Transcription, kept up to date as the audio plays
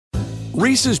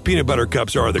Reese's peanut butter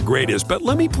cups are the greatest, but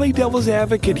let me play devil's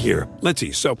advocate here. Let's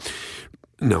see. So,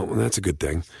 no, that's a good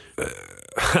thing.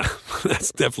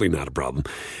 That's definitely not a problem.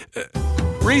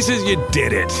 Reese's, you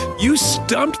did it. You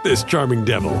stumped this charming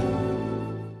devil.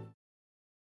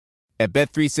 At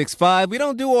Bet365, we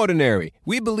don't do ordinary.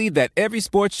 We believe that every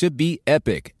sport should be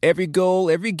epic. Every goal,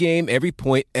 every game, every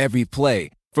point, every play.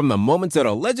 From the moments that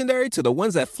are legendary to the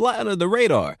ones that fly under the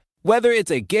radar. Whether it's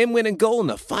a game-winning goal in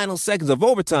the final seconds of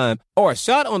overtime or a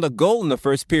shot on the goal in the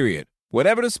first period.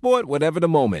 Whatever the sport, whatever the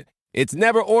moment. It's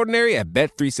never ordinary at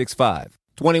Bet365.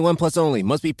 21 plus only.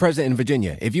 Must be present in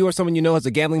Virginia. If you or someone you know has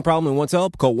a gambling problem and wants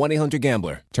help, call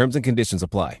 1-800-GAMBLER. Terms and conditions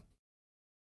apply.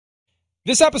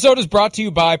 This episode is brought to you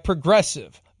by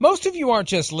Progressive. Most of you aren't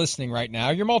just listening right now,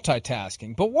 you're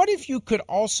multitasking. But what if you could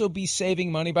also be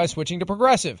saving money by switching to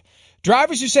Progressive?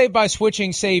 Drivers who save by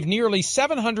switching save nearly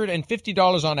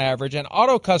 $750 on average, and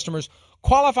auto customers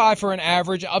qualify for an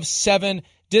average of 7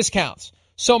 discounts.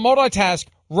 So multitask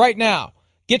right now.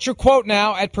 Get your quote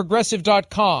now at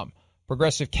Progressive.com.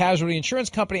 Progressive Casualty Insurance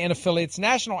Company and affiliates.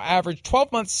 National average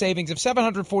 12-month savings of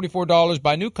 $744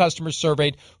 by new customers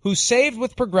surveyed who saved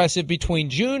with Progressive between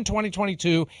June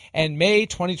 2022 and May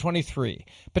 2023.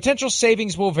 Potential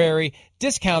savings will vary.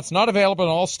 Discounts not available in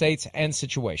all states and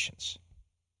situations.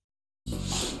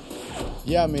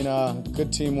 Yeah, I mean,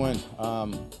 good team win.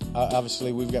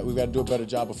 Obviously, we've got to do a better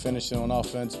job of finishing on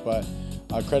offense, but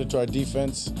credit to our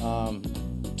defense.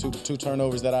 Two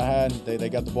turnovers that I had, they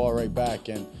got the ball right back,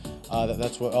 and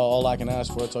that's what all I can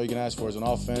ask for. That's all you can ask for is an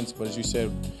offense. But as you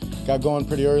said, got going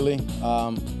pretty early,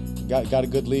 got a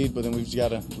good lead, but then we've got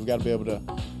to be able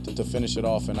to finish it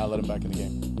off and not let them back in the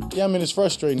game. Yeah, I mean, it's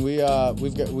frustrating. We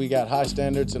got high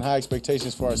standards and high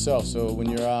expectations for ourselves. So when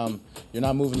you're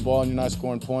not moving the ball and you're not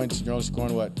scoring points, you're only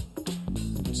scoring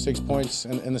 6 points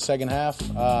in the second half.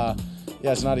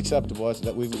 Yeah, it's not acceptable.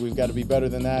 We've got to be better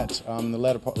than that in the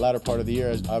latter part of the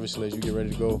year, obviously, as you get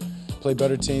ready to go play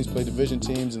better teams, play division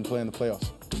teams, and play in the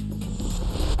playoffs.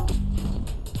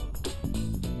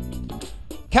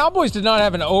 Cowboys did not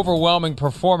have an overwhelming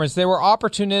performance. They were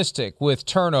opportunistic with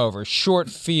turnovers, short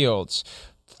fields,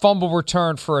 fumble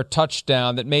return for a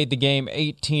touchdown that made the game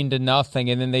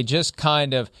 18-0, and then they just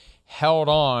kind of held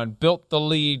on, built the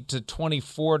lead to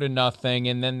 24-0,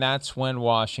 and then that's when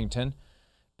Washington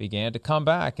began to come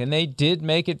back. And they did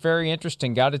make it very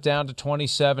interesting, got it down to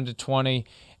 27-20,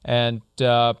 and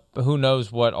who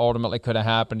knows what ultimately could have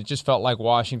happened. It just felt like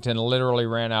Washington literally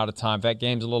ran out of time. If that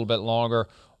game's a little bit longer,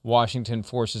 Washington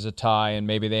forces a tie, and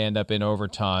maybe they end up in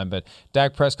overtime. But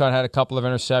Dak Prescott had a couple of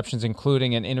interceptions,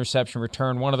 including an interception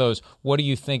return. One of those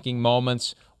what-are-you-thinking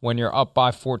moments when you're up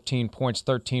by 14 points,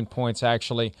 13 points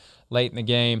actually, late in the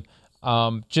game.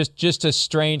 Just a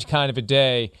strange kind of a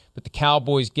day, but the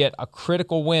Cowboys get a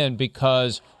critical win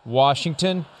because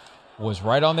Washington was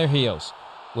right on their heels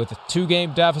with a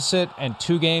 2-game deficit and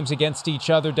 2 games against each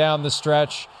other down the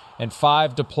stretch and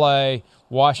 5 to play.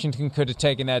 Washington could have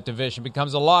taken that division. It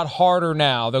becomes a lot harder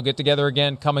now. They'll get together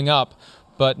again coming up,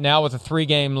 but now with a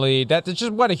 3-game lead, that's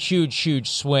just what a huge, huge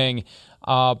swing.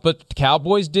 But the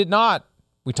Cowboys did not.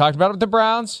 We talked about it with the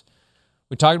Browns.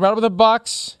 We talked about it with the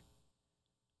Bucs.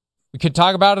 We could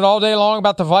talk about it all day long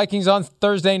about the Vikings on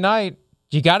Thursday night.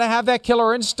 You got to have that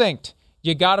killer instinct.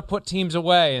 You got to put teams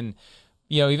away. And,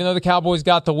 even though the Cowboys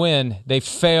got the win, they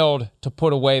failed to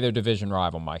put away their division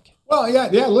rival, Mike. Well,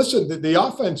 yeah. Listen, the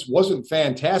offense wasn't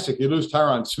fantastic. You lose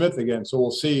Tyron Smith again, so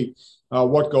we'll see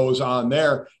what goes on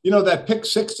there. That pick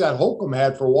six that Holcomb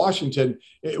had for Washington,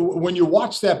 when you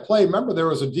watch that play, remember there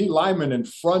was a D lineman in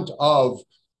front of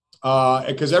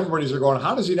because everybody's going,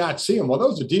 how does he not see him? Well, there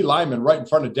was a D lineman right in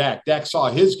front of Dak. Dak saw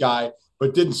his guy,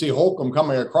 but didn't see Holcomb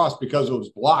coming across because it was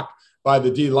blocked by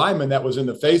the D lineman that was in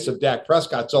the face of Dak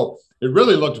Prescott. So it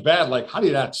really looked bad. Like, how do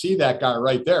you not see that guy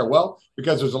right there? Well,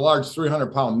 because there's a large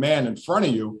 300-pound man in front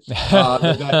of you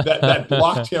that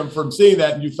blocked him from seeing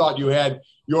that, and you thought you had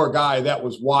your guy that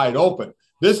was wide open.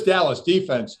 This Dallas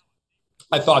defense,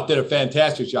 I thought, did a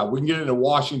fantastic job. We can get into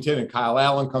Washington, and Kyle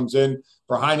Allen comes in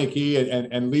for Heineke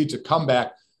and leads a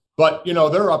comeback. But,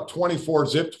 they're up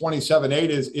 24-zip, 27-8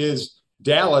 is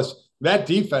Dallas. That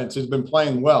defense has been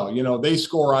playing well. They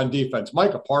score on defense.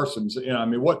 Micah Parsons,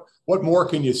 what more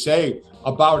can you say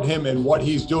about him and what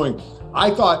he's doing?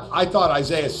 I thought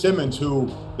Isaiah Simmons, who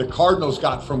the Cardinals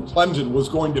got from Clemson, was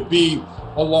going to be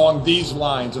along these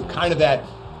lines of kind of that,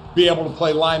 be able to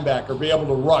play linebacker, be able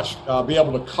to rush, be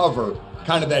able to cover,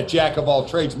 kind of that jack of all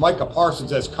trades. Micah Parsons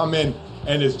has come in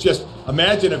and is just,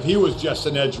 imagine if he was just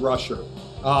an edge rusher,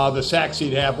 the sacks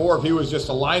he'd have, or if he was just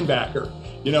a linebacker,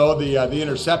 the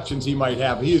interceptions he might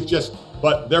have. He is just,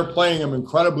 but they're playing him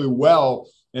incredibly well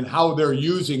and how they're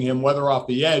using him, whether off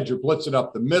the edge or blitzing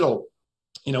up the middle.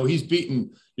 He's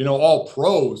beaten, all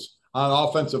pros on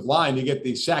offensive line to get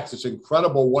these sacks. It's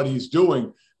incredible what he's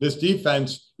doing. This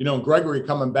defense, Gregory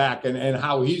coming back and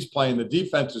how he's playing. The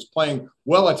defense is playing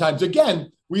well at times.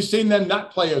 Again, we've seen them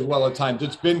not play as well at times.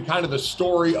 It's been kind of the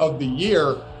story of the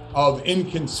year of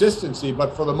inconsistency.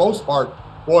 But for the most part,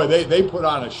 boy, they put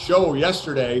on a show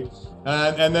yesterday.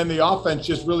 And then the offense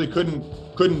just really couldn't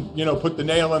put the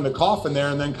nail in the coffin there.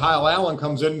 And then Kyle Allen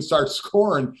comes in and starts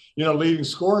scoring, leading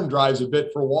scoring drives a bit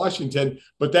for Washington.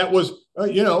 But that was,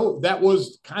 that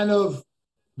was kind of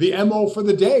the MO for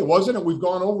the day, wasn't it? We've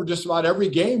gone over just about every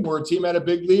game where a team had a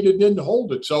big lead and didn't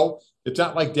hold it. So it's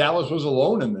not like Dallas was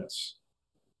alone in this.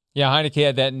 Yeah, Heineke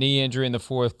had that knee injury in the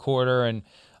fourth quarter, and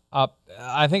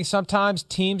I think sometimes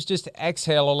teams just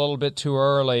exhale a little bit too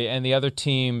early and the other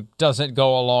team doesn't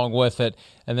go along with it.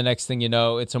 And the next thing you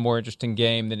know, it's a more interesting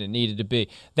game than it needed to be.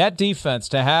 That defense,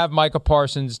 to have Micah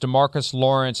Parsons, DeMarcus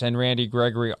Lawrence, and Randy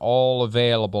Gregory all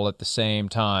available at the same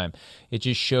time, it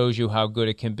just shows you how good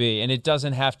it can be. And it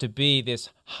doesn't have to be this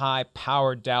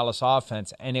high-powered Dallas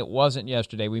offense, and it wasn't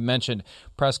yesterday. We mentioned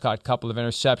Prescott, couple of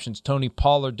interceptions. Tony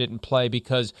Pollard didn't play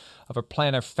because of a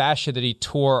plantar fascia that he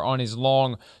tore on his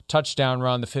long touchdown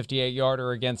run, the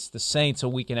 58-yarder against the Saints a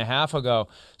week and a half ago.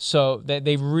 So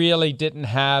they really didn't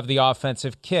have the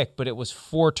offensive kick, but it was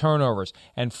 4 turnovers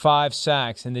and 5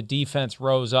 sacks, and the defense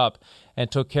rose up and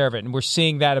took care of it. And we're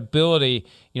seeing that ability.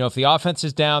 If the offense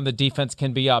is down, the defense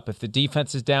can be up. If the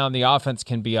defense is down, the offense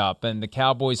can be up. And the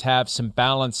Cowboys have some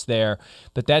balance there.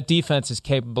 But that defense is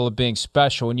capable of being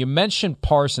special. And you mentioned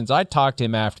Parsons. I talked to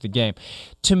him after the game.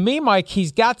 To me, Mike,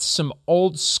 he's got some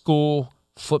old school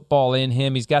football in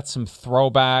him. He's got some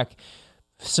throwback,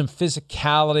 some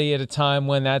physicality at a time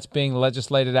when that's being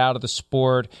legislated out of the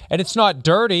sport. And it's not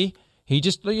dirty.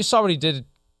 You saw what he did to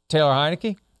Taylor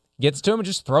Heineke. Gets to him and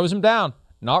just throws him down.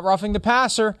 Not roughing the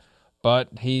passer, but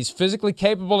he's physically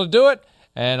capable to do it,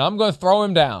 and I'm going to throw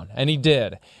him down. And he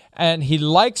did. And he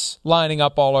likes lining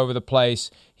up all over the place.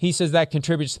 He says that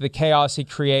contributes to the chaos he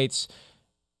creates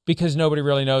because nobody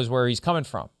really knows where he's coming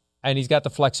from. And he's got the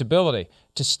flexibility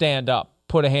to stand up,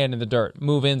 put a hand in the dirt,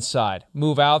 move inside,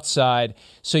 move outside.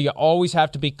 So you always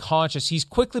have to be conscious. He's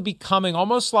quickly becoming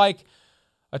almost like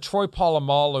a Troy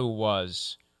Polamalu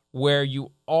was, where you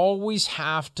always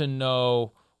have to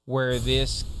know where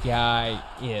this guy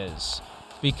is.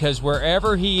 Because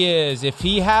wherever he is, if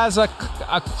he has a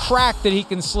crack that he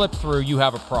can slip through, you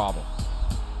have a problem.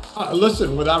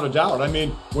 Listen, without a doubt. I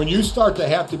mean, when you start to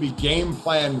have to be game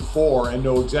planned for and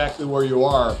know exactly where you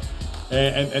are,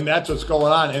 and that's what's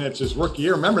going on, and it's his rookie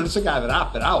year. Remember, this is a guy that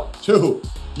opted out, too,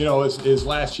 his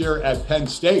last year at Penn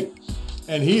State.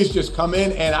 And he's just come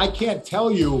in, and I can't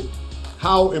tell you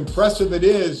how impressive it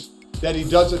is that he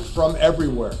does it from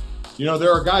everywhere.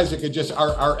 There are guys that could just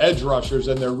are edge rushers,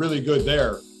 and they're really good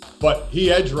there. But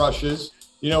he edge rushes.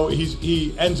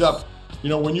 He ends up.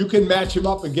 When you can match him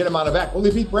up and get him on a back. Well,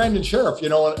 he beat Brandon Sheriff.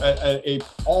 A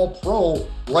all-pro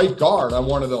right guard on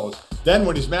one of those. Then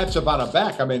when he's matched up on a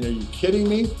back, I mean, are you kidding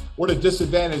me? What a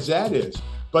disadvantage that is.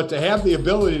 But to have the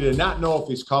ability to not know if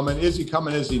he's coming, is he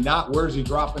coming, is he not, where is he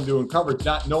dropping, doing coverage,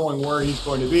 not knowing where he's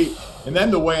going to be. And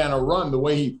then the way on a run, the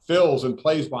way he fills and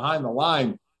plays behind the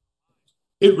line,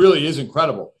 it really is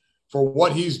incredible for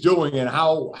what he's doing and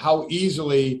how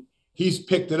easily he's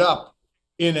picked it up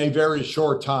in a very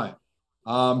short time.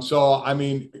 So, I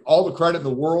mean, all the credit in the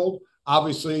world,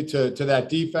 obviously, to that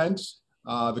defense,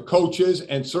 the coaches,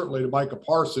 and certainly to Micah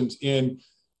Parsons in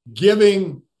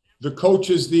giving the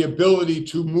coaches the ability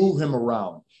to move him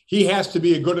around. He has to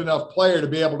be a good enough player to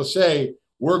be able to say,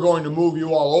 we're going to move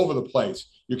you all over the place.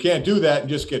 You can't do that and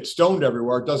just get stoned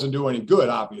everywhere. It doesn't do any good,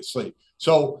 obviously.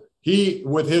 So he,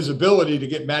 with his ability to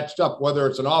get matched up, whether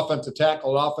it's an offensive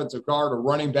tackle, an offensive guard, or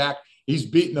running back, he's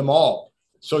beaten them all.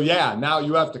 So, yeah, now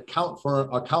you have to account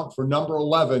for number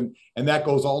 11, and that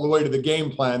goes all the way to the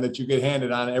game plan that you get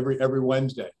handed on every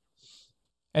Wednesday.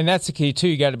 And that's the key, too.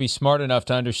 You got to be smart enough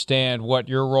to understand what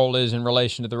your role is in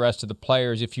relation to the rest of the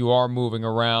players if you are moving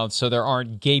around, so there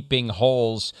aren't gaping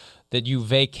holes that you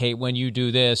vacate when you do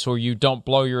this or you don't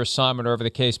blow your assignment, or whatever the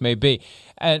case may be.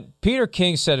 And Peter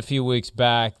King said a few weeks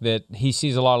back that he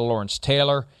sees a lot of Lawrence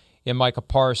Taylor in Micah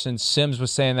Parsons. Sims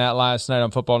was saying that last night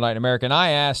on Football Night in America, and I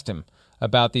asked him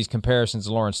about these comparisons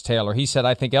to Lawrence Taylor. He said,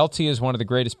 I think LT is one of the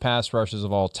greatest pass rushers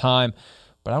of all time,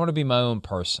 but I want to be my own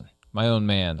person. My own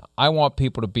man. I want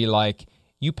people to be like,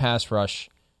 you pass rush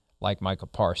like Micah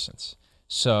Parsons.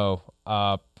 So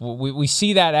we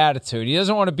see that attitude. He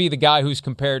doesn't want to be the guy who's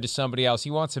compared to somebody else.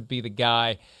 He wants to be the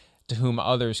guy to whom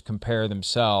others compare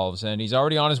themselves. And he's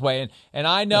already on his way. And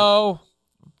I know,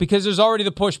 because there's already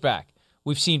the pushback.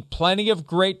 We've seen plenty of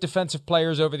great defensive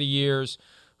players over the years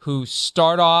who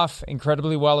start off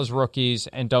incredibly well as rookies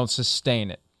and don't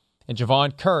sustain it. And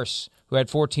Javon Kearse, who had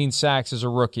 14 sacks as a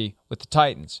rookie with the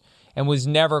Titans and was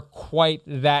never quite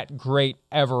that great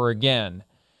ever again.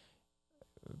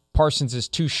 Parsons is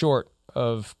too short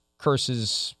of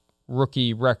Kearse's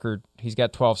rookie record. He's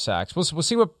got 12 sacks. We'll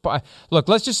see what... Look,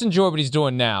 let's just enjoy what he's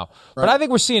doing now. Right. But I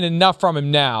think we're seeing enough from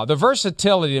him now. The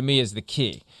versatility to me is the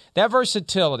key. That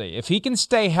versatility, if he can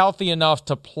stay healthy enough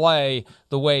to play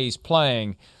the way he's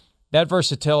playing, that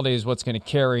versatility is what's going to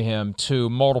carry him to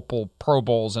multiple Pro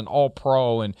Bowls and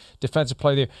All-Pro and Defensive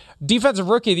Player of the Year. Defensive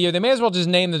Rookie of the Year, they may as well just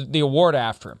name the award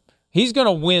after him. He's going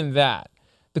to win that.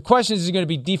 The question is he going to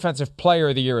be Defensive Player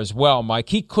of the Year as well, Mike?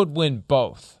 He could win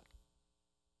both.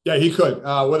 Yeah, he could,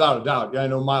 without a doubt. I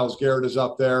know Myles Garrett is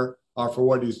up there for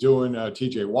what he's doing,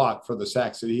 T.J. Watt for the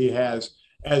sacks that he has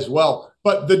as well.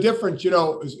 But the difference,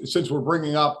 since we're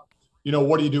bringing up,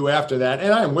 what do you do after that?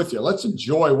 And I'm with you. Let's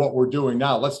enjoy what we're doing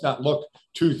now. Let's not look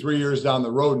 2-3 years down the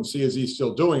road and see is he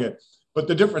still doing it. But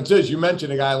the difference is you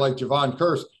mentioned a guy like Javon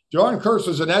Kearse. Javon Kearse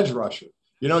is an edge rusher.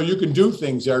 You can do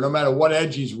things there no matter what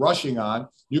edge he's rushing on.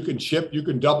 You can chip, you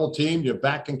can double team, your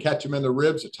back can catch him in the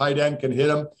ribs, a tight end can hit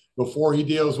him before he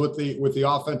deals with the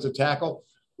offensive tackle.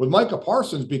 With Micah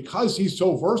Parsons, because he's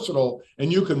so versatile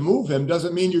and you can move him,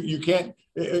 doesn't mean you can't.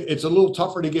 It's a little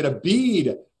tougher to get a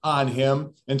bead on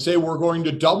him and say we're going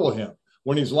to double him.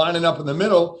 When he's lining up in the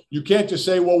middle, you can't just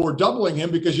say, well, we're doubling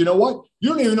him because you know what? You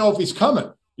don't even know if he's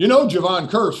coming. Javon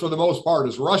Kearse, for the most part,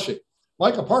 is rushing.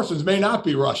 Micah Parsons may not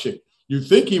be rushing. You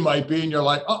think he might be, and you're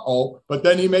like, uh-oh, but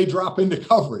then he may drop into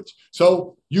coverage.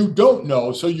 So you don't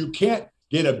know, so you can't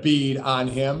get a bead on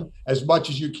him as much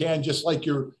as you can, just like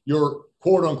your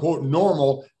quote-unquote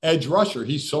normal edge rusher.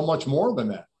 He's so much more than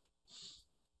that.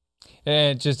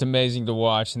 And just amazing to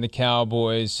watch. And the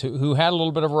Cowboys, who had a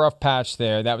little bit of a rough patch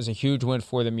there, that was a huge win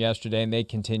for them yesterday, and they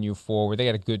continue forward. They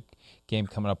got a good game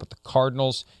coming up with the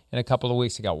Cardinals in a couple of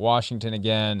weeks. They got Washington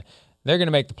again. They're going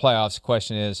to make the playoffs. The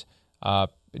question is,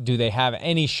 do they have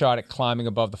any shot at climbing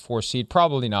above the 4 seed?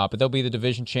 Probably not, but they'll be the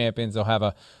division champions. They'll have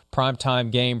a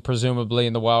primetime game, presumably,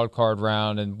 in the wild card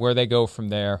round, and where they go from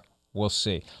there, we'll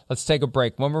see. Let's take a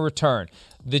break. When we return,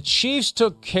 the Chiefs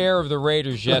took care of the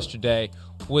Raiders yesterday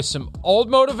with some old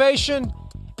motivation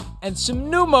and some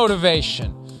new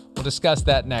motivation. We'll discuss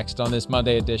that next on this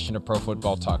Monday edition of Pro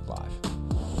Football Talk Live.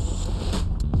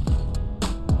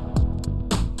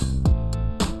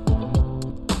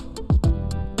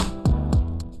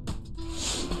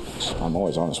 I'm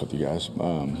always honest with you guys.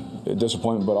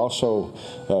 Disappointment, but also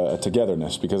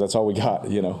togetherness, because that's all we got,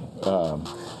 we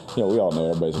all know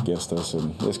everybody's against us,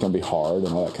 and it's going to be hard and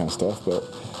all that kind of stuff, but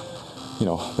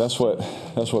that's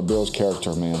what builds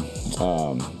character, man.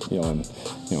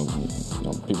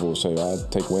 People will say, I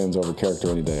take wins over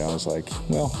character any day. I was like,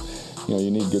 well,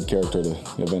 you need good character to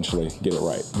eventually get it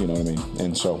right. You know what I mean?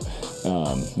 And so,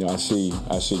 I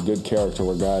see good character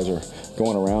where guys are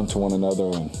going around to one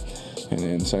another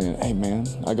and saying, hey, man,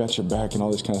 I got your back and all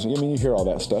this kind of stuff. I mean, you hear all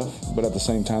that stuff, but at the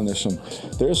same time, there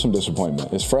is some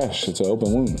disappointment. It's fresh. It's an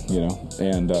open wound,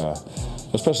 and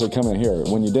especially coming in here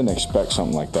when you didn't expect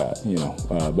something like that,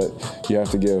 But you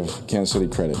have to give Kansas City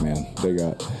credit, man. They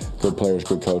got good players,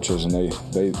 good coaches, and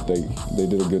they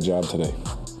did a good job today.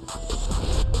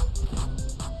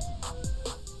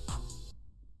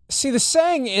 See, the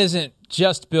saying isn't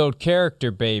just build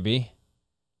character, baby.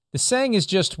 The saying is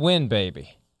just win,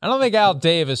 baby. I don't think Al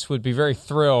Davis would be very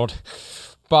thrilled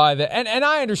by that. And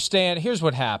I understand, here's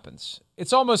what happens.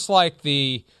 It's almost like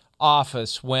The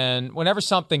Office whenever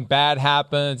something bad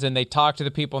happens and they talk to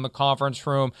the people in the conference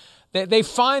room, they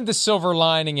find the silver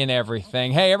lining in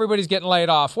everything. Hey, everybody's getting laid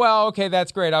off. Well, okay,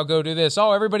 that's great. I'll go do this.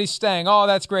 Oh, everybody's staying. Oh,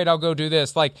 that's great. I'll go do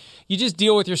this. Like, you just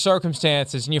deal with your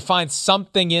circumstances and you find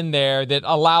something in there that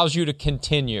allows you to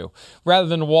continue rather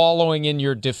than wallowing in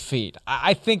your defeat.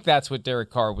 I think that's what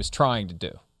Derek Carr was trying to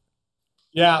do.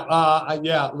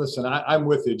 Yeah. Listen, I'm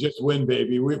with you. Just win,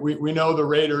 baby. We know the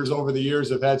Raiders over the years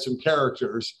have had some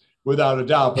characters, without a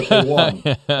doubt, but they won,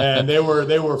 and they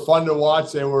were fun to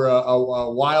watch. They were a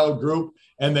wild group,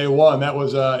 and they won. That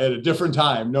was at a different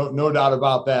time, no doubt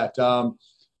about that.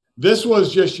 This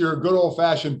was just your good old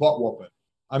fashioned butt whooping.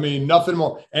 I mean, nothing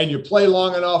more. And you play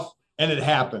long enough, and it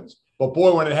happens. But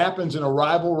boy, when it happens in a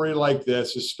rivalry like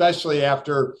this, especially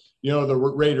after the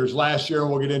Raiders last year,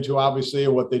 and we'll get into obviously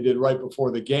what they did right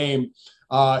before the game.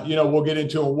 We'll get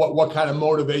into what kind of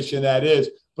motivation that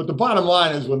is. But the bottom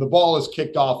line is when the ball is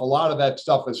kicked off, a lot of that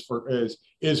stuff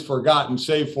is forgotten,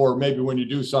 save for maybe when you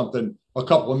do something a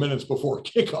couple of minutes before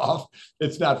kickoff.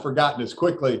 It's not forgotten as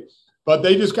quickly. But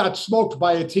they just got smoked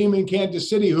by a team in Kansas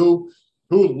City who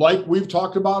who, like we've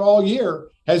talked about all year,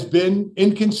 has been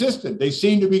inconsistent. They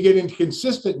seem to be getting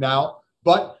consistent now,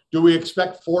 but do we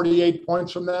expect 48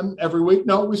 points from them every week?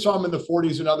 No, we saw them in the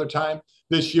 40s another time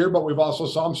this year, but we've also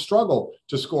saw them struggle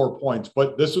to score points.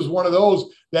 But this is one of those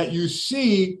that you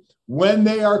see when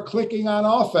they are clicking on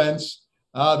offense,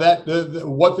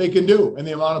 what they can do and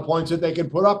the amount of points that they can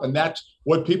put up. And that's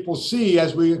what people see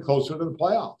as we get closer to the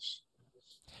playoffs.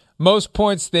 Most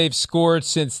points they've scored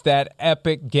since that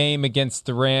epic game against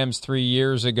the Rams 3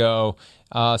 years ago.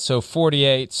 So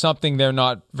 48, something they're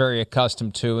not very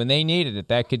accustomed to, and they needed it.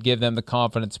 That could give them the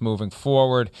confidence moving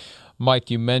forward. Mike,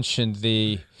 you mentioned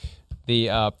the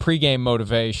pregame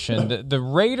motivation. The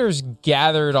Raiders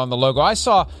gathered on the logo. I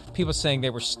saw people saying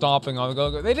they were stomping on the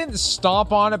logo. They didn't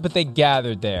stomp on it, but they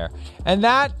gathered there. And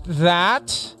that they're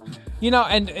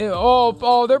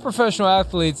professional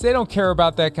athletes. They don't care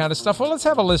about that kind of stuff. Well, let's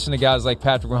have a listen to guys like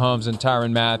Patrick Mahomes and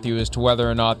Tyrann Mathieu as to whether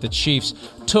or not the Chiefs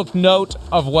took note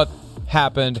of what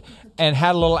happened and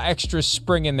had a little extra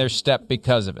spring in their step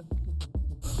because of it.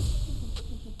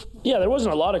 Yeah, there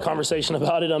wasn't a lot of conversation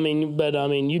about it. But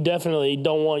you definitely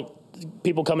don't want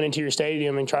people coming into your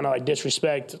stadium and trying to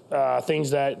disrespect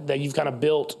things that you've kind of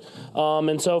built.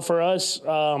 And so for us,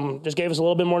 just gave us a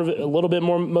little bit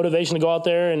more motivation to go out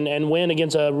there and win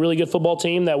against a really good football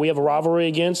team that we have a rivalry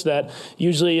against that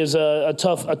usually is a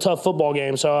tough football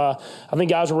game. So I think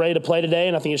guys were ready to play today,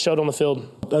 and I think it showed on the field.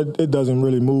 It doesn't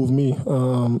really move me.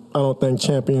 I don't think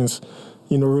champions,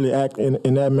 really act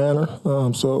in that manner.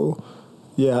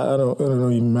 Yeah, I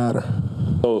don't even matter.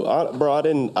 So, I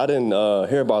didn't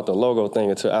hear about the logo thing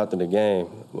until after the game,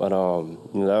 but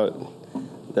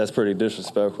that's pretty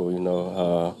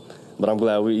disrespectful, But I'm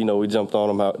glad we jumped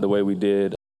on them the way we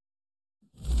did.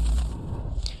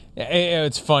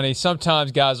 It's funny.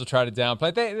 Sometimes guys will try to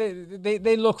downplay.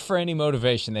 They look for any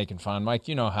motivation they can find. Mike,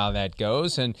 you know how that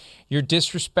goes. And you're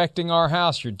disrespecting our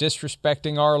house. You're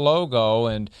disrespecting our logo.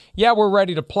 And, yeah, we're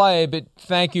ready to play, but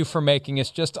thank you for making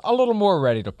us just a little more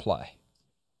ready to play.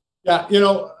 Yeah,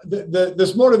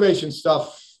 this motivation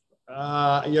stuff,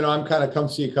 I'm kind of come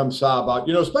see, come saw about,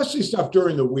 especially stuff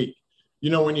during the week.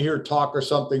 When you hear talk or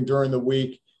something during the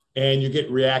week and you get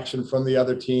reaction from the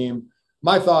other team.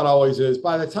 My thought always is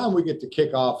by the time we get to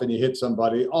kickoff and you hit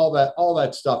somebody, all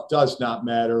that stuff does not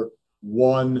matter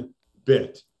one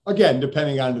bit. Again,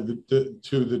 depending on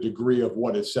to the degree of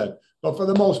what is said. But for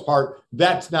the most part,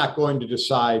 that's not going to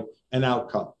decide an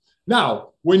outcome. Now,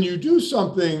 when you do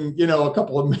something, a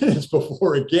couple of minutes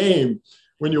before a game,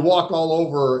 when you walk all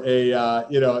over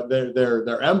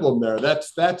their emblem there,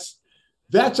 that's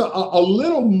a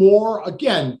little more,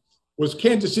 again. Was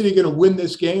Kansas City going to win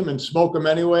this game and smoke them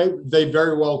anyway? They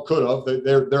very well could have.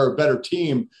 They're a better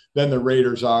team than the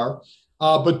Raiders are.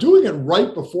 But doing it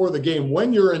right before the game,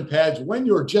 when you're in pads, when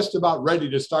you're just about ready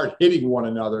to start hitting one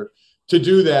another, to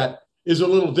do that is a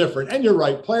little different. And you're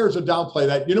right. Players will downplay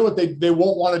that. You know what they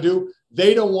won't want to do?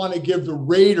 They don't want to give the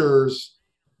Raiders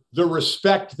the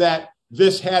respect that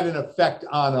this had an effect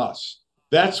on us.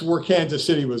 That's where Kansas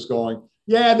City was going.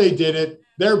 Yeah, they did it.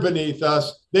 They're beneath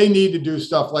us. They need to do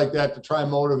stuff like that to try and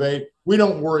motivate. We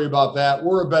don't worry about that.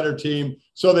 We're a better team.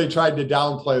 So they tried to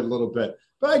downplay it a little bit.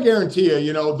 But I guarantee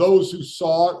you, those who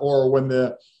saw it or when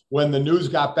the news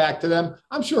got back to them,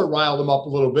 I'm sure it riled them up a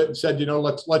little bit and said,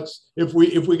 let's if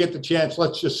we get the chance,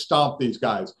 let's just stomp these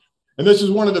guys. And this is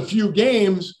one of the few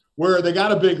games where they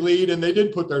got a big lead and they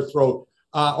did put their throat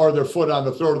or their foot on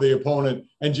the throat of the opponent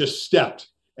and just stepped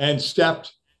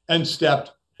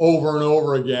over and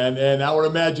over again. And I would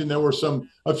imagine there were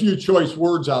a few choice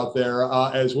words out there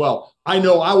as well. I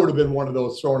know I would have been one of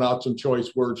those throwing out some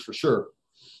choice words for sure.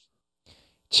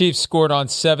 Chiefs scored on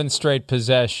 7 straight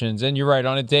possessions. And you're right,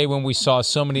 on a day when we saw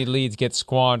so many leads get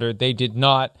squandered, they did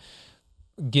not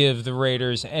give the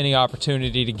Raiders any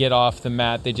opportunity to get off the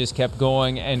mat. They just kept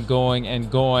going and going and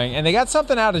going. And they got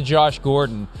something out of Josh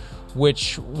Gordon,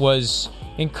 which was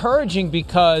encouraging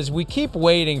because we keep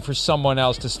waiting for someone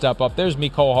else to step up. There's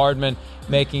Mecole Hardman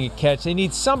making a catch. They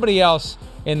need somebody else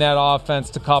in that offense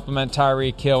to complement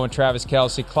Tyreek Hill and Travis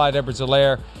Kelce. Clyde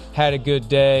Edwards-Helaire had a good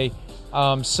day.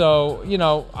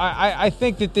 I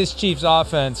think that this Chiefs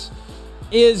offense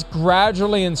is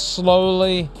gradually and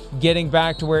slowly getting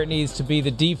back to where it needs to be. The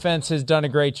defense has done a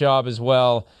great job as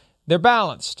well. They're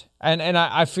balanced. And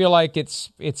I feel like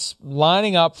it's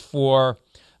lining up for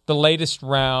the latest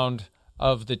round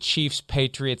of the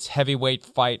Chiefs-Patriots heavyweight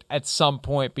fight at some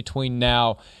point between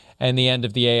now and the end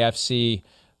of the AFC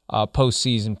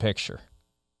postseason picture.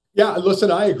 Yeah,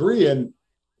 listen, I agree. And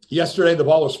yesterday the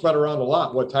ball was spread around a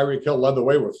lot. Tyreek Hill led the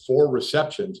way with 4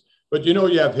 receptions. But you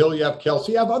have Hill, you have Kelce,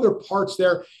 you have other parts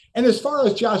there. And as far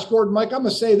as Josh Gordon, Mike, I'm going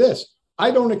to say this. I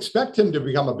don't expect him to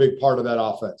become a big part of that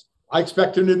offense. I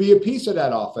expect him to be a piece of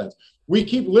that offense. We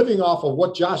keep living off of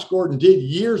what Josh Gordon did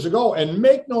years ago, and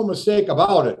make no mistake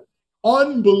about it,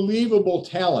 unbelievable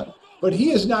talent. But he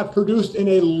has not produced in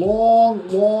a long,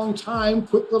 long time.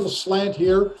 Quick little slant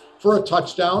here for a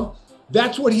touchdown.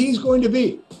 That's what he's going to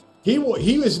be. He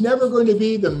is never going to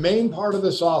be the main part of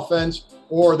this offense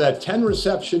or that 10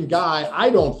 reception guy.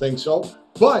 I don't think so.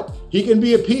 But he can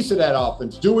be a piece of that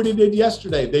offense. Do what he did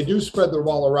yesterday. They do spread the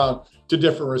ball around to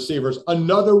different receivers.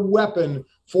 Another weapon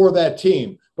for that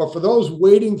team. But for those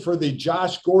waiting for the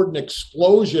Josh Gordon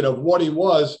explosion of what he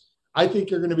was, I think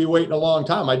you're going to be waiting a long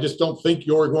time. I just don't think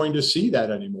you're going to see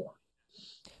that anymore.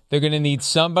 They're going to need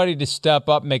somebody to step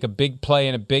up, make a big play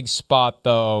in a big spot,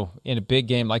 though, in a big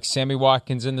game, like Sammy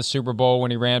Watkins in the Super Bowl when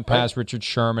he ran past Richard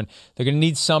Sherman. They're going to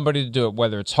need somebody to do it,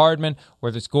 whether it's Hardman,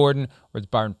 whether it's Gordon, whether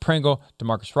it's Byron Pringle,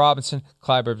 Demarcus Robinson,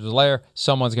 Clyde Edwards-Helaire.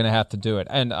 Someone's going to have to do it.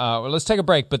 And let's take a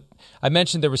break, but I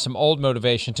mentioned there was some old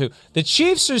motivation, too. The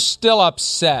Chiefs are still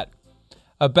upset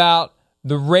about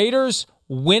the Raiders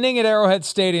winning at Arrowhead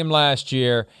Stadium last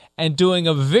year and doing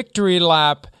a victory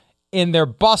lap in their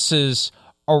buses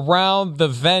around the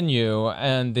venue,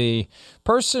 and the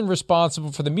person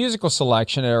responsible for the musical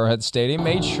selection at Arrowhead Stadium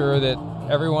made sure that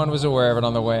everyone was aware of it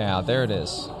on the way out. There it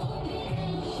is.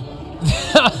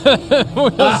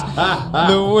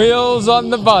 The wheels on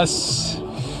the bus.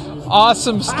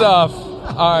 Awesome stuff.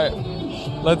 All right,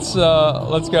 let's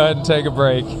go ahead and take a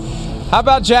break. How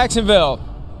about Jacksonville?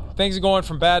 Things are going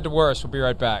from bad to worse. We'll be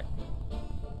right back.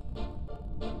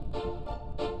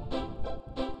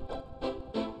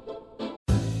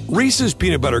 Reese's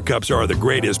peanut butter cups are the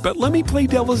greatest, but let me play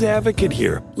devil's advocate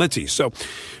here. Let's see. So,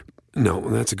 no,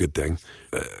 that's a good thing.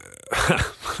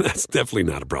 That's definitely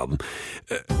not a problem.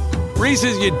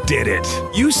 Reese's, you did it.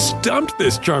 You stumped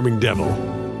this charming devil.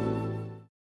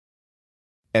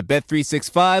 At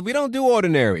Bet365, we don't do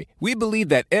ordinary. We believe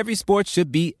that every sport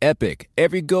should be epic.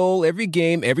 Every goal, every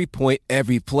game, every point,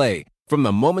 every play. From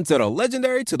the moments that are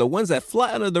legendary to the ones that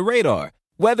fly under the radar.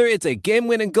 Whether it's a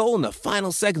game-winning goal in the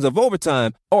final seconds of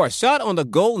overtime or a shot on the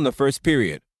goal in the first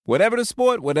period. Whatever the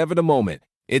sport, whatever the moment.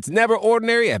 It's never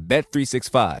ordinary at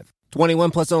Bet365.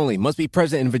 21 plus only. Must be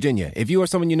present in Virginia. If you or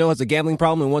someone you know has a gambling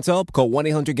problem and wants help, call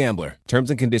 1-800-GAMBLER. Terms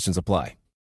and conditions apply.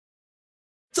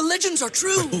 The legends are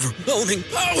true. Overwhelming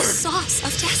power! The sauce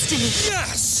of destiny.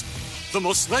 Yes! The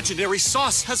most legendary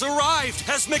sauce has arrived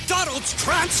as McDonald's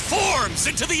transforms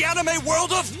into the anime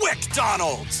world of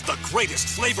WickDonald's. The greatest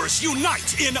flavors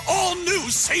unite in all new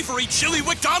savory chili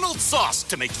McDonald's sauce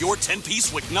to make your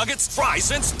 10-piece Wick Nuggets,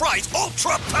 fries, and Sprite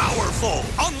ultra-powerful.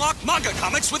 Unlock manga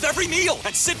comics with every meal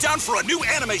and sit down for a new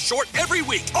anime short every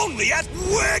week only at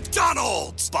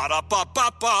WickDonald's.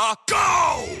 Ba-da-ba-ba-ba,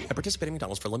 go! At participating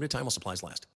McDonald's for a limited time while supplies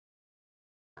last.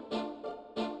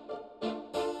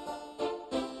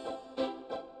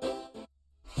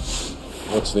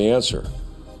 What's the answer?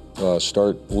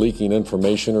 Start leaking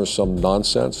information or some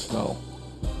nonsense? No,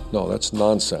 that's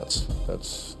nonsense.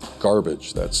 That's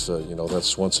garbage. That's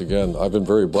that's once again. I've been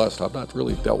very blessed. I've not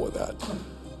really dealt with that.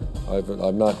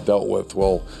 I've not dealt with.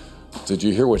 Well, did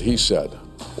you hear what he said?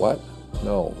 What?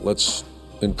 No. Let's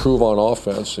improve on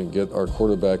offense and get our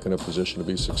quarterback in a position to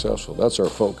be successful. That's our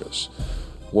focus.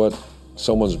 What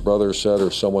someone's brother said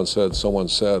or someone said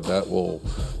that will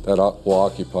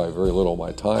occupy very little of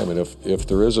my time. And if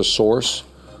there is a source,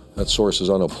 that source is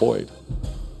unemployed.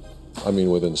 I mean,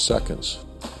 within seconds.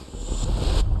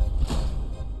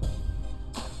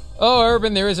 Oh,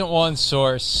 Urban, there isn't one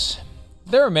source.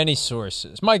 There are many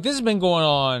sources. Mike, this has been going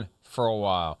on for a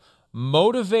while.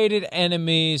 Motivated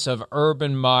enemies of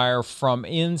Urban Meyer from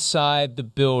inside the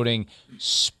building,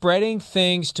 spreading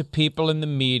things to people in the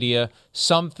media,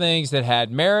 some things that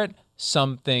had merit,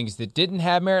 some things that didn't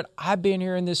have merit. I've been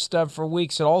hearing this stuff for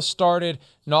weeks. It all started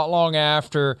not long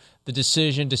after the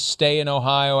decision to stay in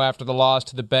Ohio after the loss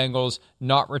to the Bengals,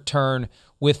 not return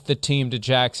with the team to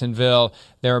Jacksonville.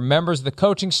 There are members of the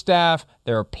coaching staff,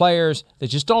 there are players that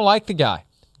just don't like the guy.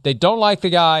 They don't like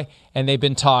the guy, and they've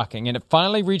been talking. And it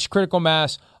finally reached critical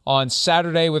mass on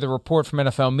Saturday with a report from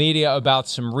NFL media about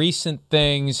some recent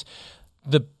things.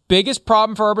 The biggest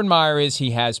problem for Urban Meyer is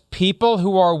he has people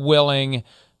who are willing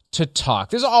to talk.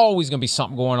 There's always going to be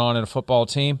something going on in a football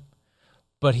team,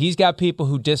 but he's got people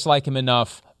who dislike him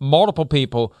enough, multiple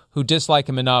people who dislike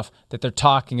him enough that they're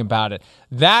talking about it.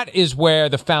 That is where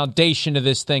the foundation of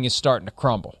this thing is starting to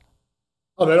crumble.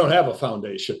 Oh, they don't have a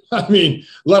foundation. I mean,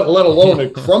 let alone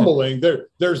it crumbling.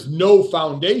 There's no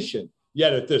foundation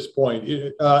yet at this point.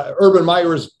 Urban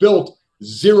Meyer has built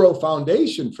zero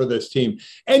foundation for this team.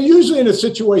 And usually in a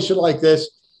situation like this,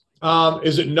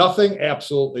 is it nothing?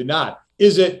 Absolutely not.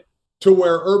 Is it to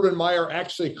where Urban Meyer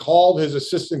actually called his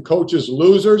assistant coaches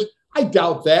losers? I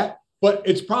doubt that, but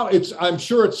I'm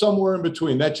sure it's somewhere in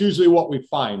between. That's usually what we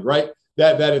find, right?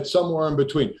 That it's somewhere in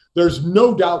between. There's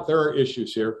no doubt there are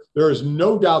issues here. There is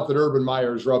no doubt that Urban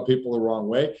Meyer has rubbed people the wrong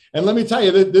way. And let me tell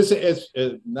you, that this is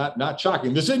not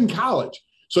shocking. This isn't college.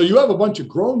 So you have a bunch of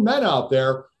grown men out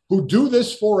there who do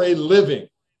this for a living.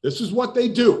 This is what they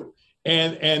do.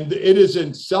 And it is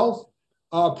in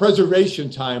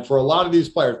self-preservation time for a lot of these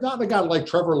players. Not a guy like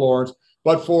Trevor Lawrence,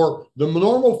 but for the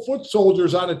normal foot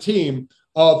soldiers on a team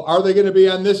of, are they going to be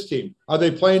on this team? Are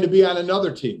they playing to be on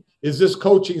another team? Is this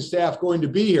coaching staff going to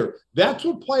be here? That's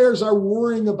what players are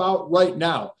worrying about right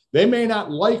now. They may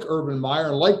not like Urban Meyer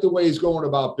and like the way he's going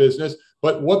about business,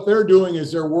 but what they're doing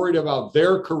is they're worried about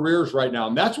their careers right now.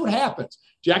 And that's what happens.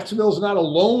 Jacksonville's not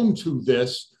alone to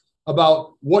this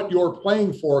about what you're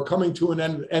playing for coming to an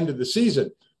end of the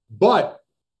season. But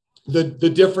the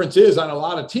difference is on a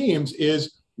lot of teams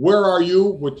is, where are you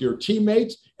with your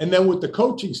teammates and then with the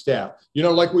coaching staff? You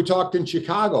know, like we talked in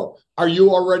Chicago, are you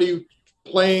already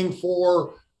playing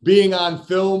for being on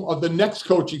film of the next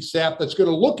coaching staff that's going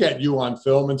to look at you on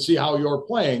film and see how you're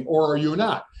playing, or are you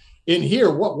not? In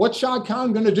here, what's Shad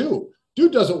Khan going to do?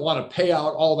 Dude doesn't want to pay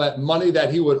out all that money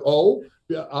that he would owe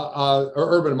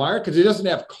Urban Meyer, because he doesn't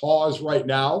have cause right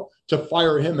now to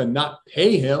fire him and not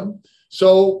pay him.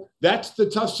 So that's the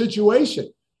tough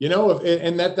situation, you know,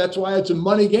 and that's why it's a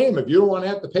money game. If you don't want to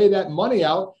have to pay that money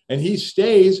out and he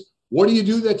stays, what do you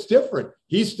do that's different?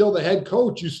 He's still the head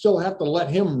coach. You still have to let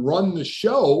him run the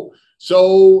show.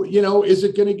 So, you know, is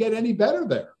it going to get any better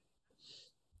there?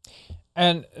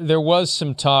 And there was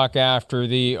some talk after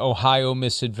the Ohio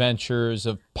misadventures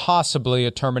of possibly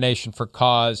a termination for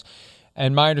cause.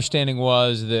 And my understanding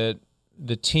was that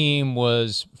the team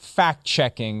was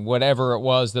fact-checking whatever it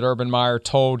was that Urban Meyer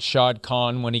told Shad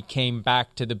Khan when he came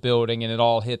back to the building and it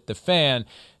all hit the fan.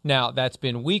 Now, that's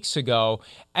been weeks ago.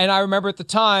 And I remember at the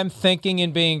time thinking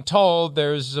and being told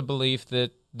there's a belief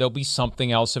that there'll be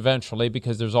something else eventually,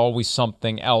 because there's always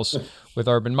something else with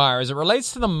Urban Meyer. As it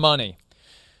relates to the money,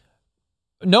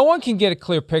 no one can get a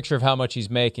clear picture of how much he's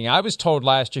making. I was told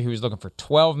last year he was looking for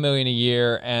 $12 million a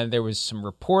year, and there was some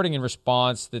reporting in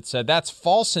response that said that's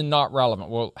false and not relevant.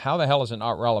 Well, how the hell is it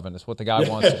not relevant? It's what the guy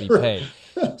wants to be paid.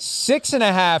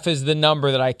 6.5 is the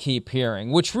number that I keep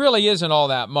hearing, which really isn't all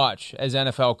that much as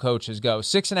NFL coaches go.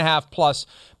 6.5 plus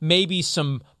maybe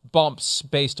some bumps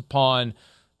based upon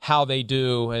how they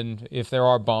do, and if there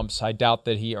are bumps, I doubt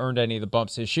that he earned any of the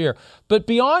bumps this year. But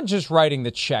beyond just writing the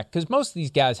check, because most of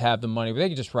these guys have the money, but they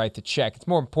can just write the check. It's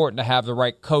more important to have the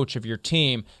right coach of your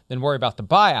team than worry about the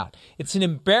buyout. It's an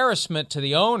embarrassment to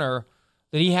the owner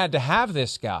that he had to have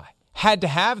this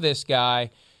guy.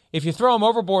 If you throw him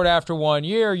overboard after 1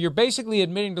 year, you're basically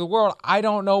admitting to the world, I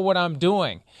don't know what I'm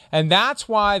doing. And that's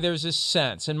why there's this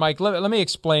sense. And Mike, let me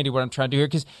explain to you what I'm trying to do here,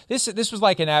 because this was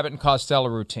like an Abbott and Costello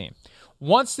routine.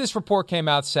 Once this report came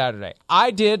out Saturday, I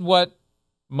did what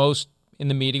most in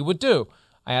the media would do.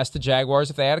 I asked the Jaguars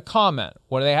if they had a comment.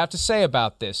 What do they have to say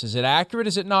about this? Is it accurate?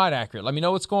 Is it not accurate? Let me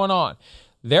know what's going on.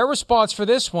 Their response for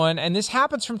this one, and this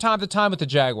happens from time to time with the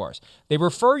Jaguars, they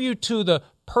refer you to the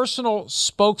personal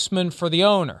spokesman for the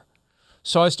owner.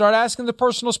 So I start asking the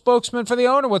personal spokesman for the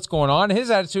owner what's going on. His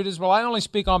attitude is, well, I only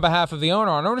speak on behalf of the owner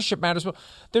on ownership matters. Well,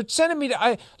 they're sending me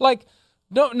to,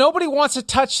 nobody wants to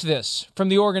touch this from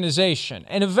the organization.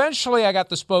 And eventually I got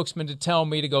the spokesman to tell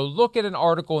me to go look at an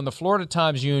article in the Florida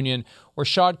Times-Union where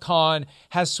Shad Khan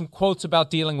has some quotes about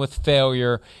dealing with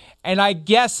failure. And I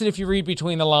guess that if you read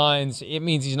between the lines, it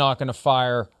means he's not going to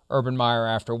fire Urban Meyer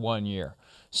after 1 year.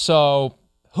 So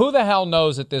who the hell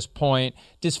knows at this point?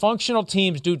 Dysfunctional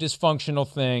teams do dysfunctional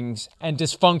things, and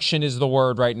dysfunction is the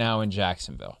word right now in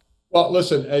Jacksonville. Well,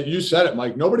 listen, you said it,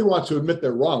 Mike. Nobody wants to admit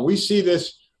they're wrong. We see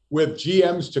this with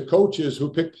GMs to coaches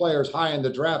who pick players high in the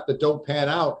draft that don't pan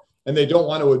out, and they don't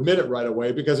want to admit it right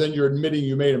away, because then you're admitting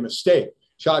you made a mistake.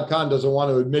 Shad Khan doesn't want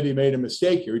to admit he made a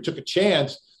mistake here. He took a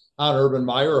chance on Urban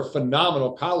Meyer, a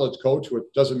phenomenal college coach, which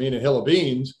doesn't mean a hill of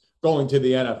beans, going to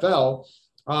the NFL.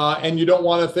 And you don't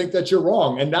want to think that you're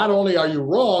wrong. And not only are you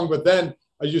wrong, but then,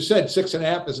 as you said,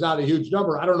 6.5 is not a huge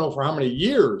number. I don't know for how many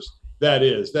years that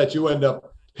is that you end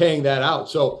up paying that out.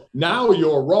 So now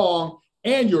you're wrong,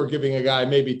 and you're giving a guy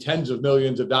maybe tens of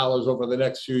millions of dollars over the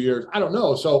next few years. I don't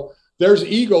know. So there's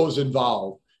egos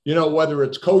involved, you know, whether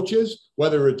it's coaches,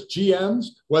 whether it's GMs,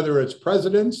 whether it's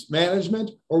presidents,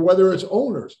 management, or whether it's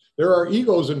owners. There are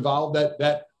egos involved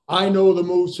that I know the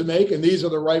moves to make, and these are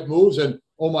the right moves. And,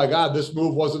 oh my God, this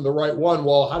move wasn't the right one.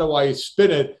 Well, how do I spin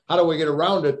it? How do I get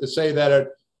around it to say that it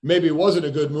maybe wasn't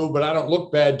a good move, but I don't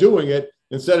look bad doing it,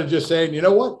 instead of just saying, you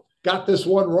know what, got this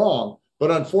one wrong.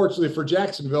 But unfortunately for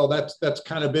Jacksonville, that's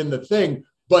kind of been the thing.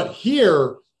 But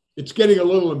here, it's getting a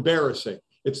little embarrassing.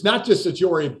 It's not just that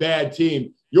you're a bad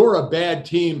team. You're a bad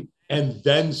team and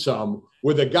then some,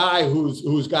 with a guy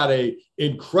who's got a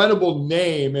incredible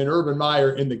name in Urban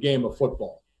Meyer in the game of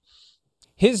football.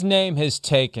 His name has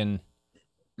taken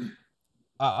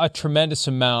a tremendous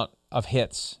amount of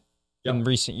hits in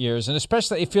recent years, and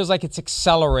especially it feels like it's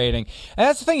accelerating. And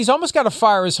that's the thing. He's almost got to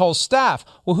fire his whole staff.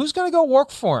 Well, who's going to go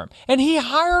work for him? And he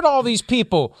hired all these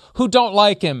people who don't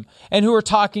like him and who are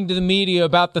talking to the media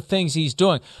about the things he's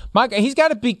doing. Mike, he's got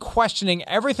to be questioning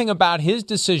everything about his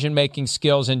decision-making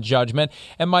skills and judgment.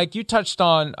 And, Mike, you touched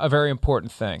on a very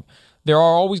important thing. There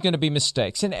are always going to be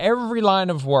mistakes. In every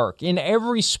line of work, in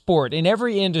every sport, in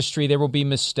every industry, there will be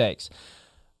mistakes.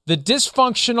 The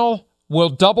dysfunctional will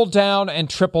double down and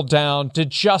triple down to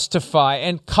justify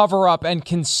and cover up and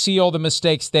conceal the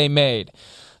mistakes they made.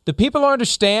 The people who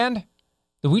understand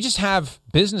that we just have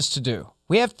business to do.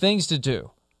 We have things to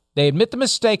do. They admit the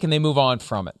mistake and they move on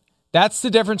from it. That's the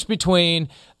difference between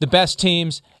the best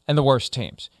teams and the worst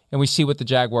teams. And we see what the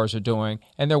Jaguars are doing,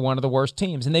 and they're one of the worst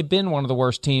teams. And they've been one of the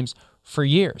worst teams for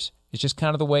years. It's just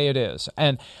kind of the way it is.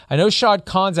 And I know Shad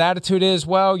Khan's attitude is,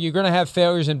 well, you're going to have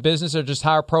failures in business or just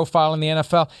higher profile in the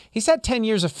NFL. He's had 10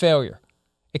 years of failure,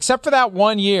 except for that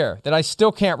 1 year that I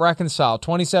still can't reconcile,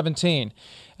 2017.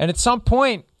 And at some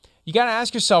point, you got to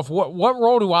ask yourself, what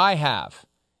role do I have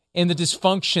in the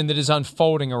dysfunction that is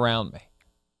unfolding around me?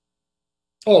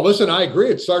 Oh, listen, I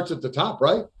agree. It starts at the top,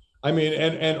 right? I mean,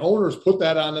 and owners put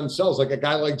that on themselves, like a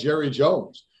guy like Jerry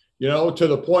Jones. You know, to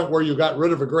the point where you got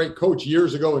rid of a great coach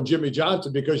years ago in Jimmy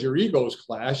Johnson because your egos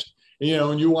clashed, you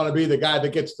know, and you want to be the guy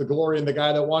that gets the glory and the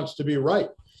guy that wants to be right.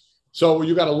 So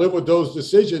you got to live with those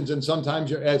decisions. And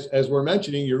sometimes, as we're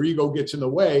mentioning, your ego gets in the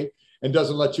way and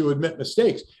doesn't let you admit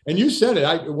mistakes. And you said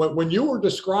it. When you were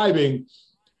describing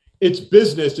it's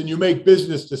business and you make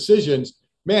business decisions,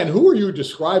 man, who are you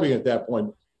describing at that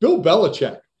point? Bill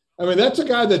Belichick. I mean, that's a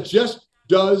guy that just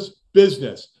does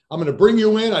business. I'm going to bring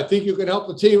you in. I think you can help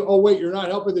the team. Oh, wait, you're not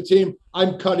helping the team.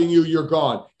 I'm cutting you. You're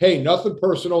gone. Hey, nothing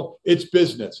personal. It's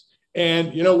business.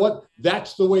 And you know what?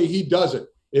 That's the way he does it.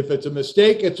 If it's a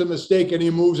mistake, it's a mistake, and he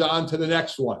moves on to the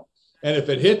next one. And if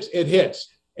it hits, it hits.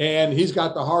 And he's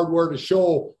got the hardware to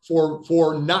show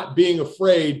for not being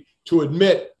afraid to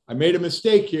admit, I made a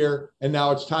mistake here, and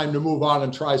now it's time to move on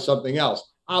and try something else.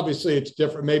 Obviously, it's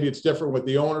different. Maybe it's different with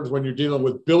the owners when you're dealing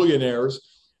with billionaires,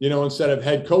 you know, instead of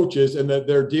head coaches, and that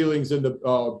their dealings in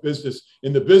the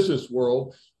business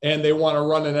world, and they want to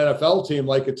run an NFL team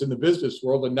like it's in the business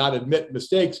world and not admit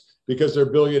mistakes because they're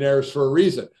billionaires for a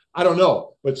reason. I don't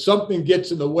know, but something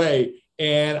gets in the way,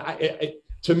 and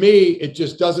to me, it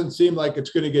just doesn't seem like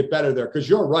it's going to get better there. Because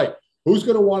you're right. Who's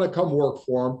going to want to come work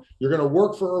for him? You're going to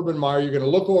work for Urban Meyer. You're going to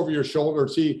look over your shoulder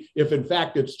and see if, in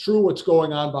fact, it's true what's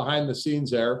going on behind the scenes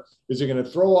there. Is he going to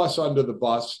throw us under the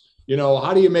bus? You know,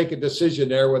 how do you make a decision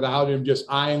there without him just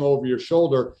eyeing over your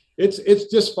shoulder? It's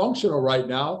dysfunctional right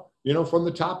now, you know, from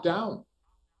the top down.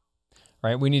 All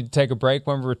right, we need to take a break.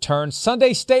 When we return,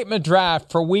 Sunday statement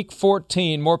draft for Week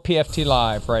 14. More PFT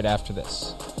Live right after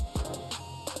this.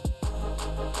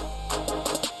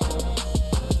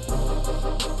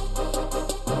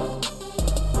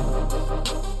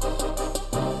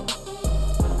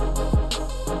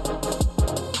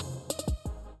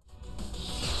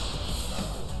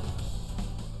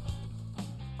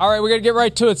 All right, we're going to get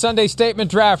right to it. Sunday statement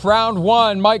draft, round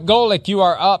one. Mike Golick, you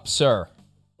are up, sir.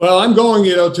 Well, I'm going,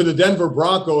 you know, to the Denver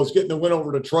Broncos, getting the win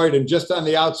over Detroit, and just on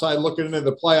the outside looking into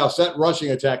the playoffs, that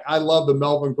rushing attack. I love the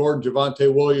Melvin Gordon,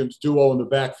 Javonte Williams duo in the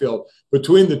backfield.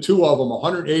 Between the two of them,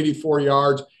 184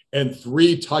 yards and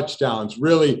 3 touchdowns.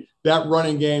 Really, that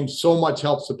running game so much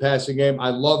helps the passing game. I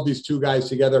love these two guys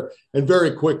together. And very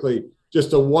quickly,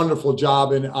 just a wonderful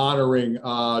job in honoring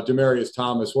Demaryius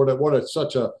Thomas.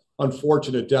 Such a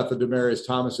unfortunate death of Demaryius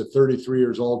Thomas at 33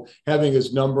 years old, having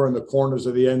his number in the corners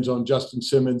of the end zone, Justin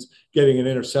Simmons getting an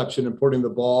interception and putting the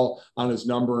ball on his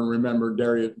number, and remember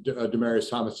Demaryius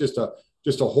Thomas. Just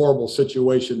a horrible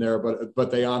situation there,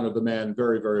 but they honored the man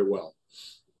very, very well.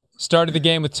 Started the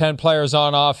game with 10 players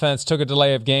on offense, took a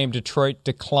delay of game. Detroit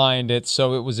declined it,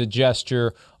 so it was a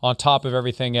gesture on top of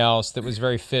everything else that was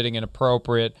very fitting and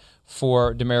appropriate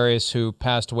for Demaryius, who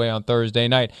passed away on Thursday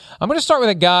night. I'm going to start with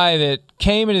a guy that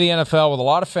came into the NFL with a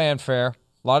lot of fanfare,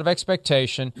 a lot of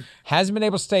expectation, hasn't been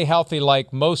able to stay healthy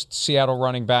like most Seattle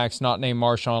running backs, not named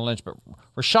Marshawn Lynch, but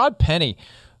Rashaad Penny,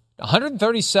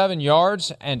 137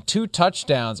 yards and 2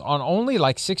 touchdowns on only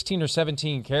like 16 or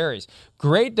 17 carries.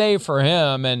 Great day for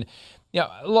him, and Yeah,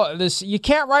 look, you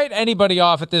can't write anybody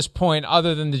off at this point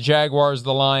other than the Jaguars,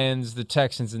 the Lions, the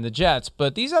Texans, and the Jets.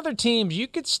 But these other teams, you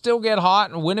could still get hot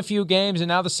and win a few games. And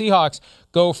now the Seahawks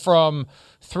go from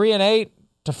 3-8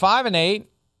 to 5-8.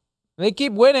 They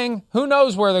keep winning. Who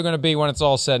knows where they're going to be when it's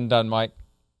all said and done, Mike?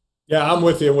 Yeah, I'm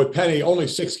with you. With Penny, only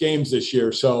 6 games this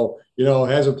year, so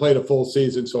hasn't played a full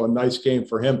season. So a nice game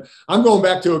for him. I'm going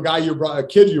back to a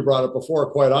kid you brought up before,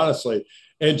 quite honestly.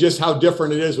 And just how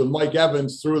different it is when Mike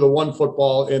Evans threw the one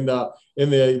football in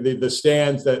the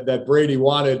stands that Brady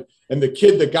wanted, and the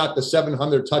kid that got the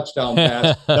 700 touchdown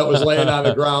pass that was laying on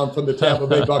the ground from the Tampa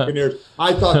Bay Buccaneers.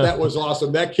 I thought that was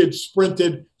awesome. That kid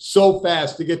sprinted so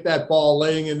fast to get that ball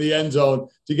laying in the end zone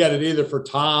to get it either for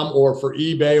Tom or for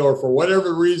eBay or for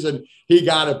whatever reason he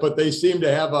got it. But they seem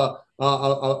to have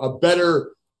a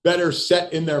better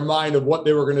set in their mind of what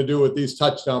they were going to do with these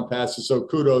touchdown passes. So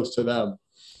kudos to them.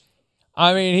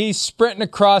 I mean, he's sprinting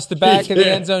across the back of the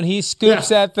end zone. He scoops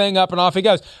that thing up and off he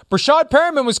goes. Brashad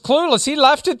Perriman was clueless. He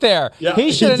left it there. Yeah,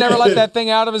 he should have never let that thing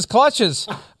out of his clutches.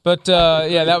 But,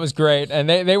 that was great. And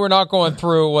they were not going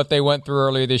through what they went through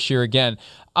earlier this year again.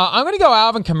 I'm going to go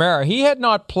Alvin Kamara. He had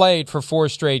not played for 4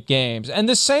 straight games. And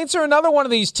the Saints are another one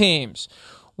of these teams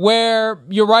where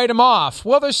you write them off.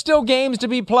 Well, there's still games to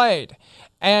be played.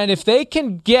 And if they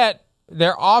can get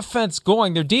their offense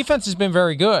going, their defense has been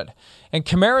very good. And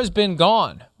Kamara's been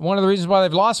gone. One of the reasons why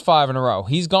they've lost 5 in a row.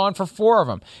 He's gone for 4 of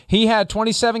them. He had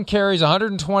 27 carries,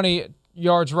 120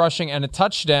 yards rushing, and a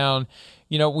touchdown.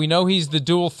 We know he's the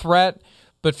dual threat,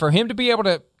 but for him to be able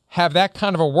to have that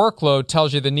kind of a workload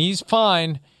tells you the knee's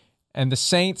fine, and the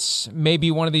Saints may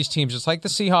be one of these teams, just like the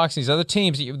Seahawks, these other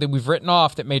teams that we've written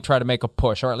off that may try to make a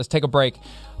push. All right, let's take a break.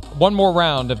 One more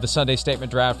round of the Sunday Statement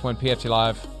Draft when PFT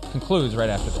Live concludes right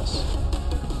after this.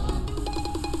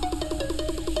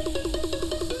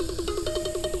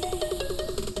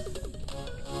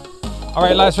 All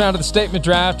right, last round of the statement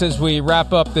draft as we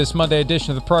wrap up this Monday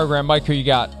edition of the program. Mike, who you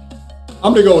got?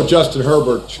 I'm going to go with Justin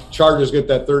Herbert. Chargers get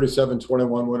that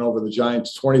 37-21 win over the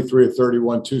Giants, 23 of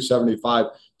 31, 275,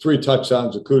 3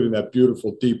 touchdowns, including that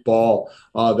beautiful deep ball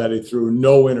that he threw.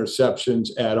 No interceptions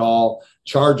at all.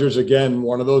 Chargers, again,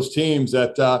 one of those teams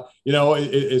that,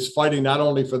 is fighting not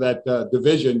only for that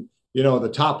division,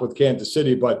 the top with Kansas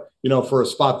City, but, for a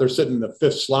spot. They're sitting in the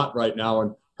 5th slot right now,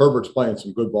 and Herbert's playing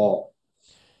some good ball.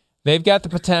 They've got the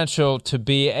potential to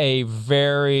be a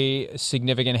very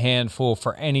significant handful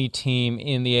for any team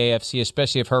in the AFC,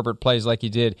 especially if Herbert plays like he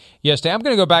did yesterday. I'm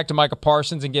going to go back to Micah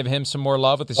Parsons and give him some more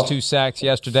love with his 2 sacks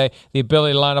yesterday. The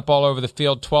ability to line up all over the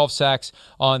field, 12 sacks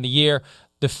on the year.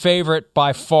 The favorite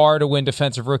by far to win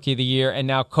Defensive Rookie of the Year, and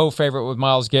now co-favorite with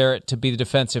Myles Garrett to be the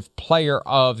Defensive Player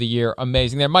of the Year.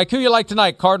 Amazing there. Mike, who you like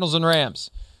tonight, Cardinals and Rams?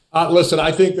 Listen,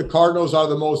 I think the Cardinals are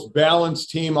the most balanced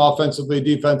team offensively,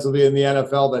 defensively in the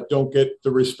NFL that don't get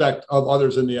the respect of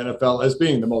others in the NFL as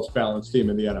being the most balanced team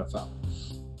in the NFL.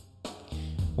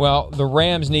 Well, the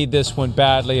Rams need this one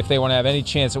badly if they want to have any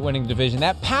chance at winning the division.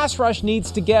 That pass rush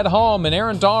needs to get home, and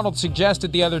Aaron Donald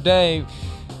suggested the other day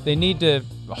they need to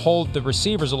hold the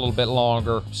receivers a little bit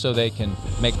longer so they can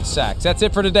make the sacks. That's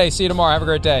it for today. See you tomorrow. Have a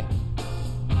great day.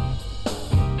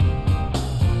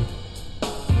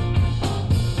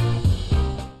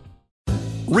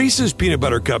 Reese's Peanut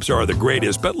Butter Cups are the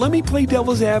greatest, but let me play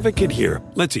devil's advocate here.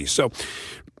 Let's see. So,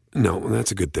 no,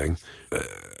 that's a good thing.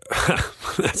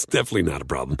 That's definitely not a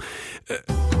problem.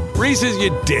 Reese's, you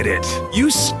did it. You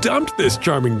stumped this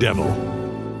charming devil.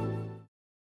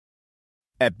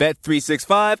 At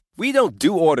Bet365, we don't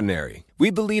do ordinary.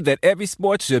 We believe that every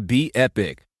sport should be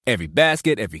epic. Every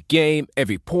basket, every game,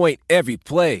 every point, every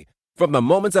play. From the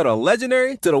moments that are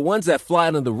legendary to the ones that fly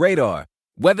under the radar.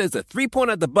 Whether it's a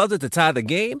 3-pointer at the buzzer to tie the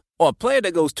game or a player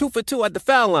that goes 2 for 2 at the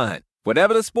foul line.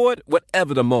 Whatever the sport,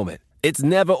 whatever the moment. It's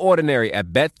never ordinary at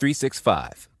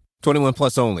Bet365. 21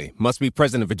 plus only. Must be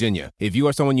present in Virginia. If you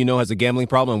or someone you know has a gambling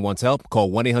problem and wants help,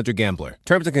 call 1-800-GAMBLER.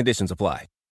 Terms and conditions apply.